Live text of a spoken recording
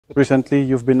Recently,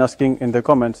 you've been asking in the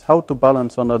comments how to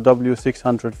balance on a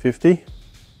W650.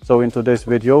 So in today's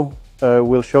video,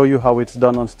 we'll show you how it's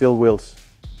done on steel wheels.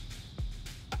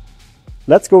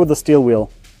 Let's go with the steel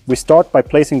wheel. We start by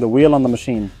placing the wheel on the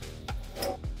machine.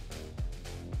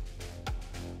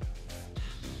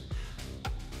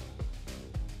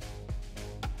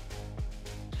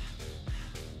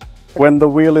 When the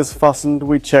wheel is fastened,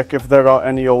 we check if there are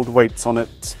any old weights on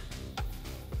it.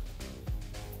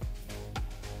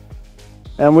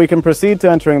 And we can proceed to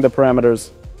entering the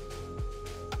parameters.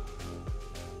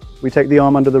 We take the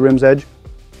arm under the rim's edge.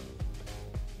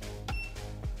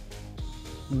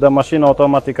 The machine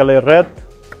automatically read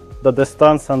the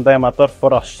distance and diameter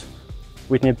for us.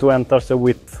 We need to enter the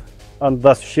width, and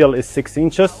the shield is 6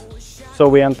 inches, so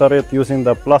we enter it using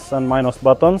the plus and minus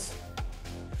buttons.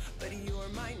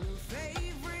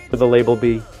 With the label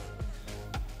B.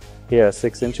 Here,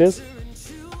 6 inches.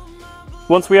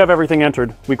 Once we have everything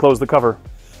entered, we close the cover.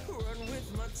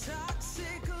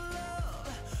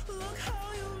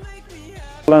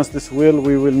 To balance this wheel,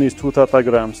 we will need 2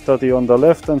 datagrams, 30 on the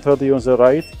left and 30 on the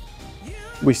right.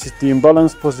 We set the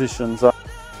imbalance positions.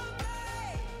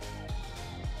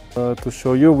 To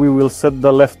show you, we will set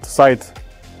the left side.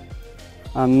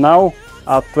 And now,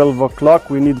 at 12 o'clock,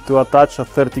 we need to attach a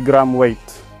 30-gram weight.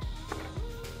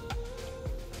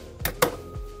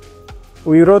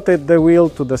 We rotate the wheel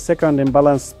to the second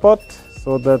imbalance spot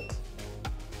so that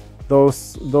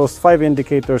those 5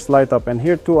 indicators light up, and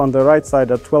here too on the right side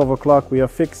at 12 o'clock we are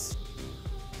fixed.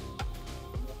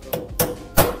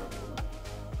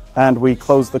 And we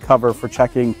close the cover for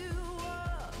checking.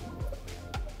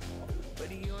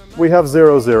 We have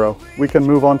 0, 0. We can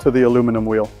move on to the aluminum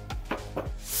wheel.